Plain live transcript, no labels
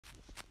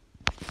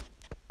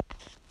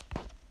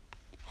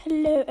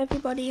Hello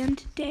everybody, and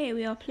today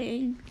we are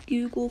playing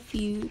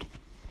Googlefeud,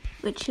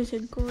 which is a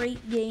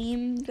great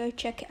game. Go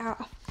check it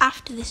out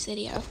after this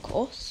video, of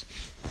course.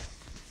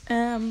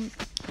 We're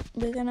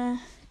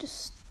gonna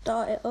just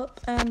start it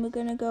up and we're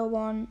gonna go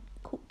on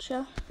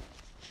culture.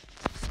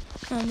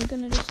 And we're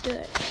gonna just do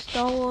it.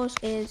 Star Wars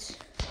is...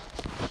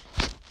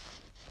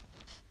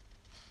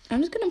 I'm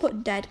just gonna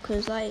put dead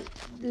because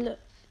look.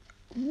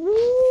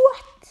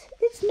 What?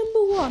 It's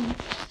number 1.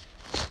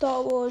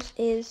 Star Wars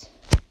is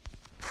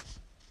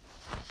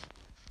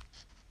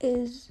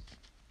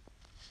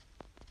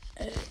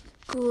a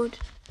good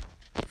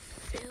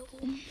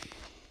film.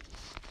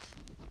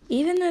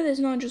 Even though there's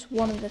not just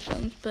one of the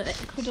films, but it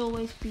could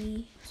always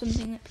be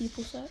something that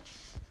people search.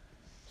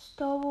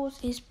 Star Wars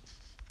is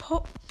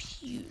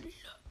popular.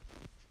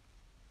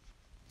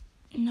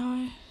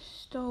 No.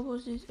 Star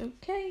Wars is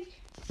okay.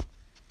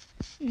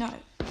 No.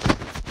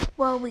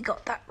 Well, we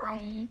got that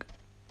wrong.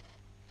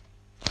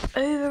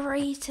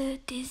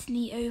 Overrated,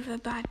 Disney over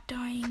bad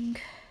dying.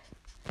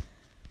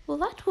 Well,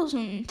 that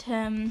wasn't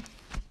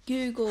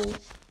Google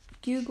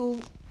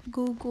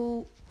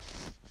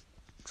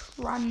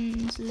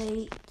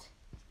Translate.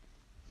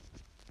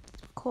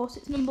 Of course,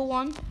 it's number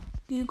 1.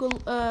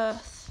 Google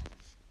Earth.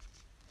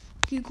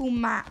 Google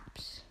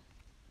Maps.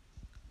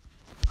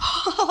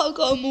 I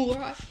got them all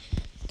right.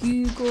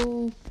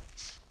 Google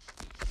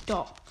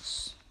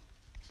Docs.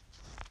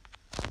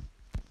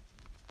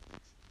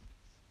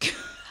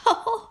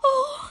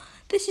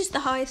 This is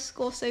the highest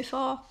score so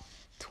far.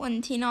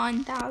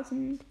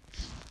 29,000.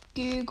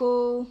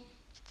 Googlefeud.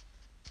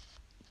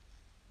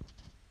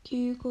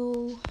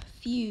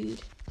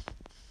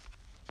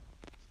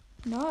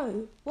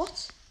 No,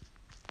 what?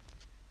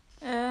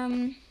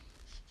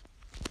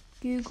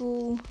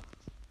 Google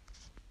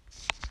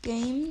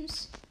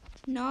Games.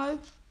 No.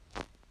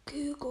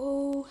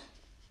 Google.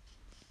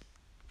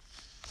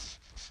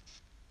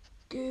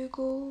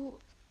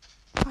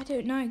 I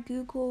don't know.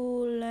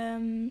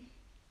 Google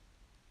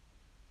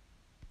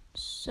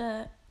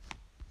search.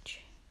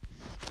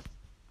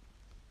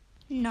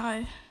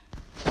 No.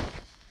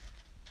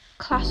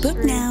 Book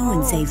now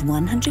and save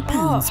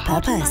 £100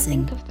 per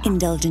person.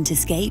 Indulgent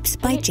Escapes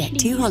by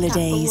Jet2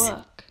 Holidays.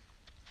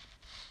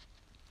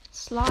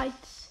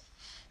 Slides,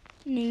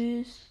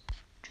 news,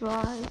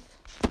 drive.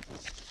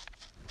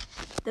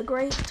 The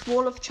Great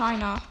Wall of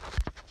China.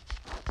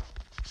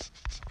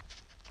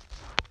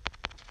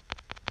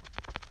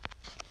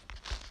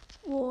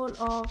 Wall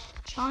of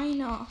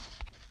China.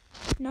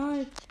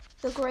 No,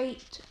 the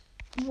Great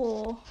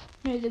War.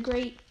 No, the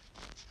Great.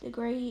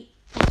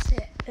 What's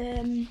it?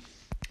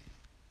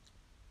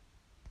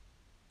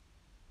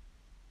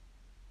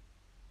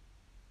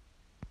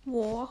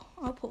 War.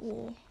 I'll put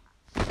war.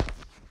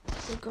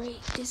 The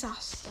Great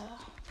Disaster.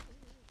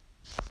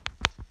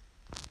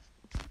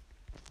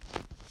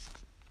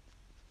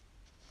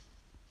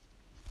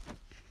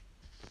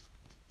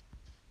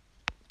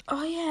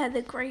 Oh yeah,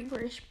 the Great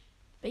British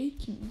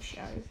Baking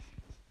Show.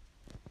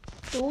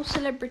 Do all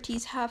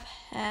celebrities have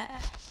hair?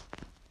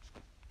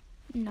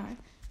 No.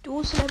 Do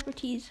all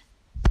celebrities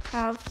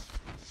have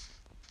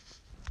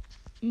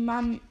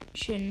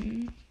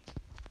mansions?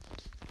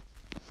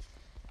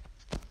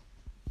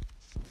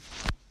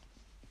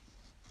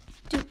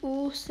 Do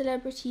all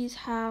celebrities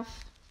have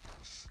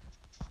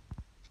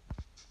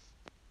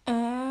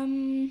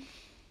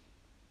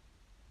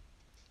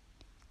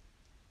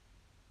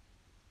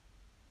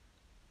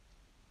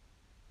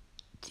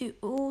do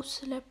all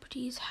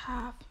celebrities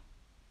have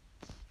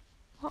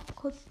what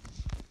could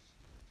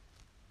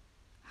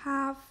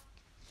have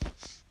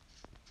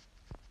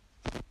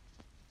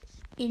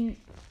in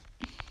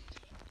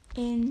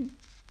Instagram?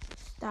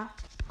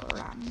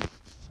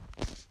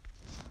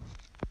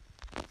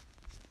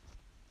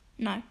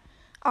 No.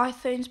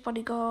 iPhones,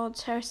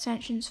 bodyguards, hair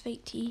extensions,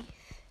 fake teeth.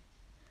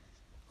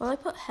 Well, I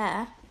put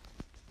hair.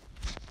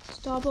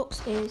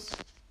 Starbucks is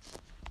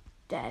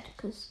dead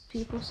because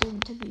people seem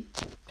to be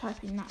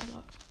typing that a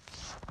lot.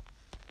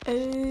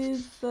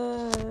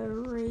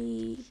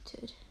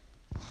 Overrated.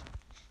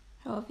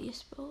 However you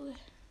spell it.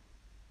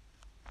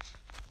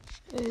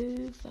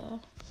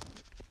 Overrated.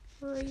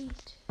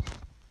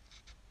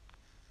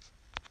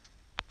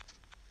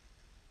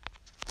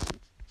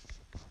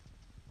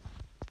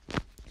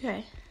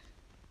 Okay.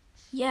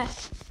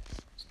 Yes.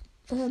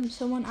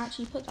 Someone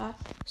actually put that.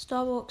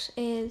 Starbucks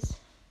is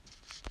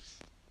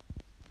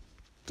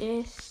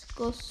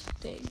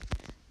disgusting.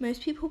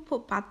 Most people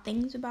put bad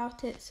things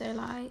about it, so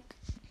like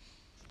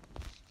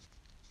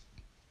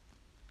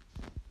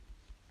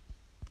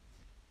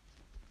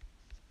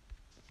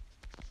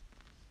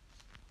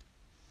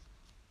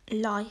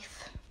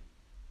life,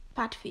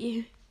 bad for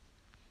you.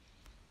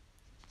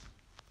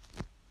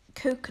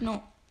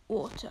 Coconut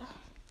water.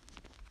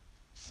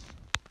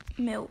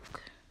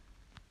 Milk.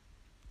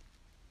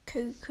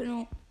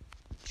 Coconut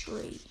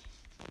tree.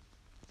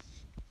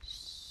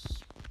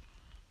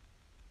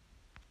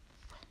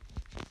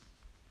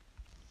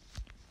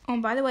 Oh,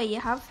 by the way,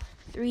 you have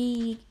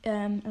 3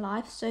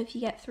 lives, so if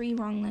you get 3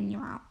 wrong, then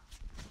you're out.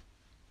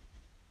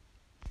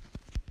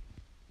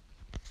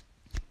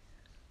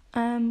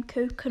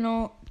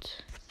 Coconut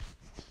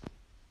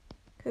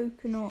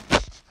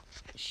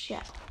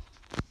shell.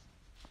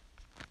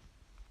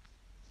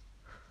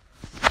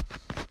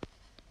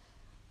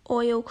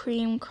 Oil,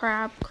 cream,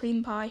 crab,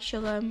 cream pie,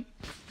 sugar,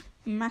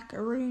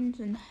 macaroons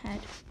and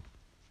head.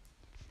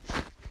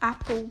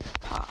 Apple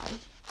pie.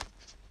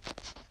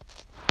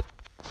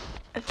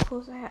 Of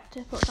course I had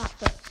to put that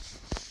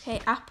first.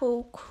 Okay,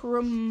 apple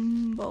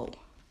crumble.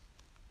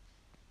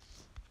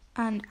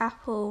 And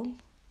apple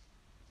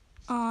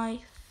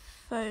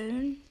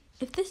iPhone.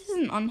 If this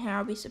isn't on here,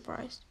 I'll be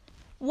surprised.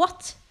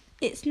 What?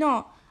 It's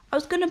not. I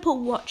was going to put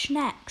watch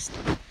next.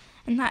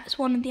 And that's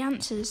one of the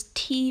answers.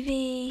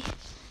 TV,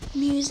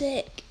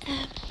 music,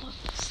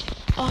 AirPods.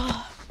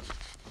 Oh.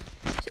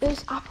 So it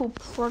was Apple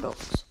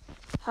products.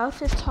 How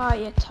to tie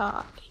a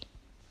tie.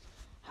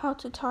 How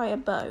to tie a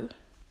bow.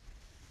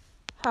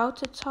 How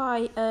to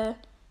tie a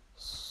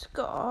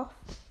scarf.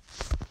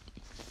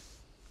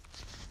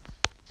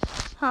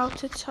 How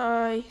to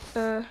tie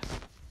a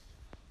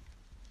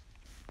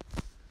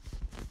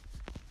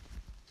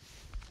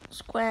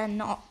square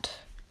knot.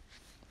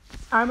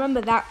 I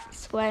remember that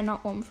square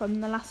knot one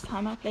from the last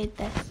time I played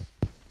this.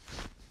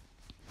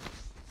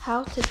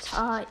 How to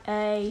tie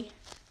a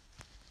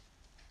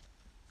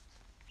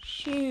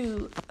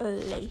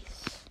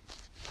shoelace.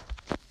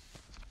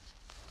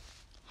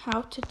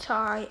 How to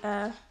tie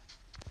a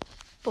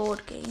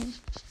board game.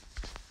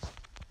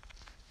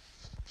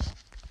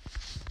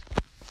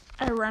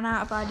 I ran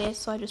out of ideas,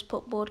 so I just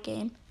put board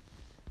game.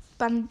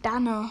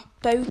 Bandana,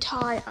 bow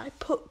tie. I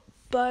put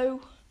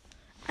bow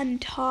and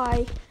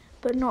tie,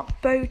 but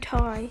not bow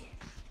tie.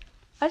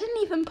 I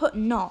didn't even put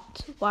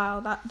knot. Wow,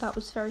 that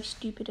was very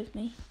stupid of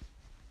me.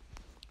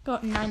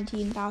 Got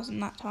 19,000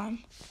 that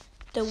time.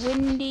 The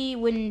windy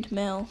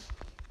windmill.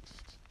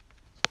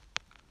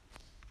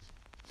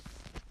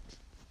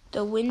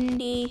 The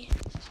windy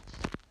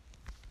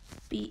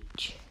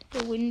beach.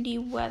 The windy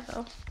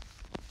weather.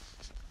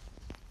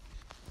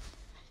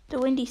 The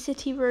windy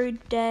city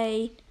road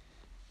day.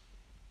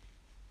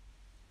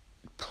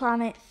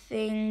 Planet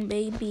thing,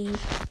 baby.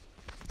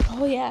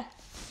 Oh yeah,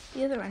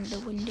 the other end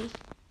of windy.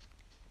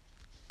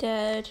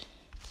 Dead.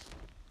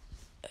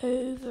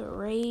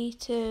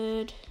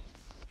 Overrated.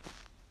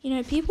 You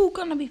know, people are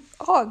gonna be.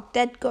 Oh,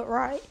 dead got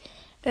right.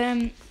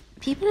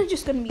 People are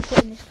just gonna be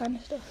putting this kind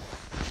of stuff.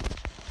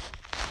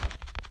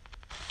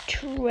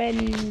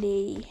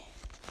 Trendy.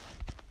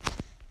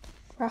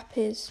 Rap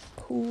is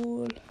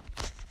cool.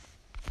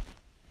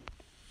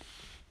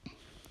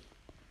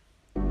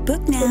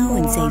 Book now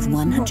and save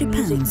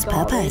 £100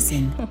 per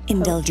person.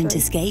 Indulgent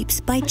Escapes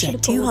by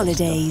Jet2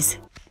 Holidays.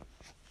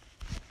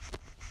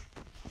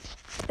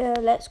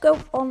 Let's go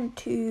on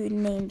to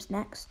names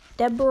next.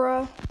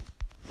 Deborah.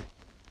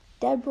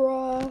 I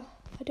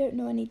don't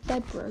know any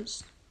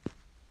Deborahs.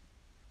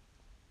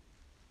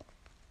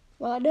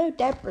 Well, I know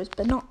Deborahs,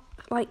 but not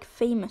like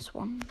famous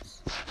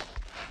ones.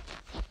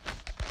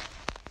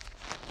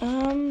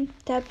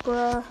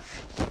 Deborah.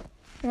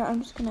 Yeah,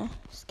 I'm just gonna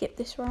skip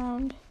this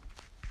round.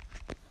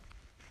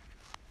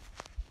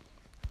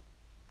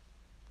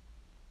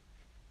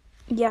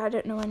 Yeah, I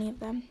don't know any of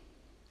them.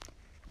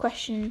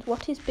 Questions.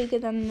 What is bigger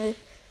than the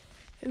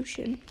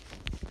ocean?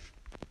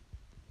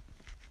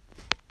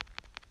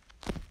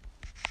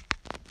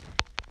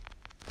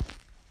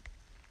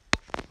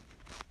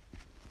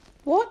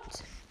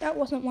 What? That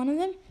wasn't one of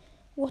them.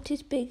 What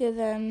is bigger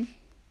than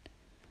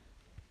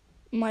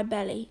my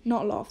belly?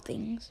 Not a lot of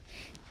things.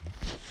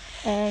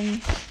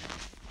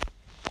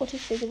 What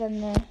is bigger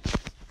than the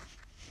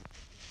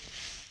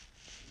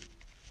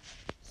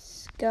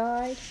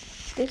sky?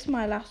 This is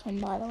my last one,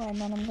 by the way, and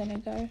then I'm gonna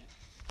go.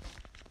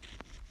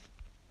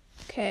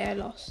 Okay, I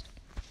lost.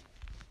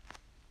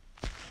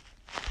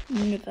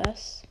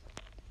 Universe.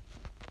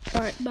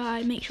 Alright,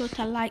 bye. Make sure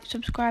to like,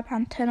 subscribe,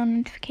 and turn on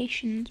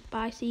notifications.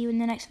 Bye. See you in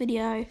the next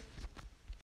video.